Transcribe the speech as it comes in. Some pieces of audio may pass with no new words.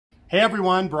Hey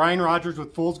everyone, Brian Rogers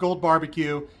with Fool's Gold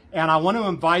BBQ, and I want to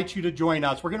invite you to join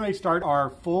us. We're going to start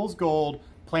our Fool's Gold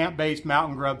plant-based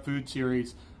mountain grub food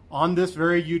series on this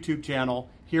very YouTube channel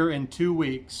here in 2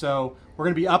 weeks. So we're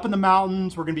going to be up in the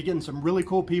mountains, we're going to be getting some really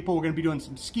cool people, we're going to be doing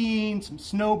some skiing, some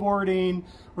snowboarding,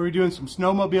 we're going to be doing some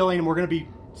snowmobiling, and we're going to be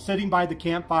sitting by the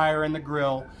campfire and the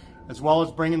grill, as well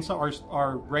as bringing some,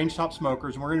 our range top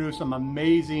smokers, and we're going to do some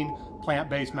amazing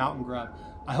plant-based mountain grub.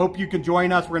 I hope you can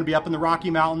join us. We're going to be up in the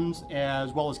Rocky Mountains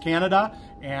as well as Canada,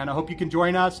 and I hope you can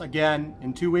join us again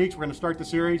in 2 weeks. We're going to start the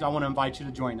series. I want to invite you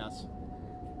to join us.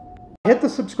 Hit the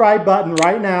subscribe button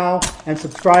right now and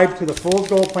subscribe to the Fool's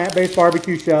Gold Plant-Based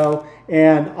Barbecue Show,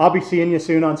 and I'll be seeing you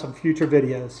soon on some future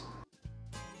videos.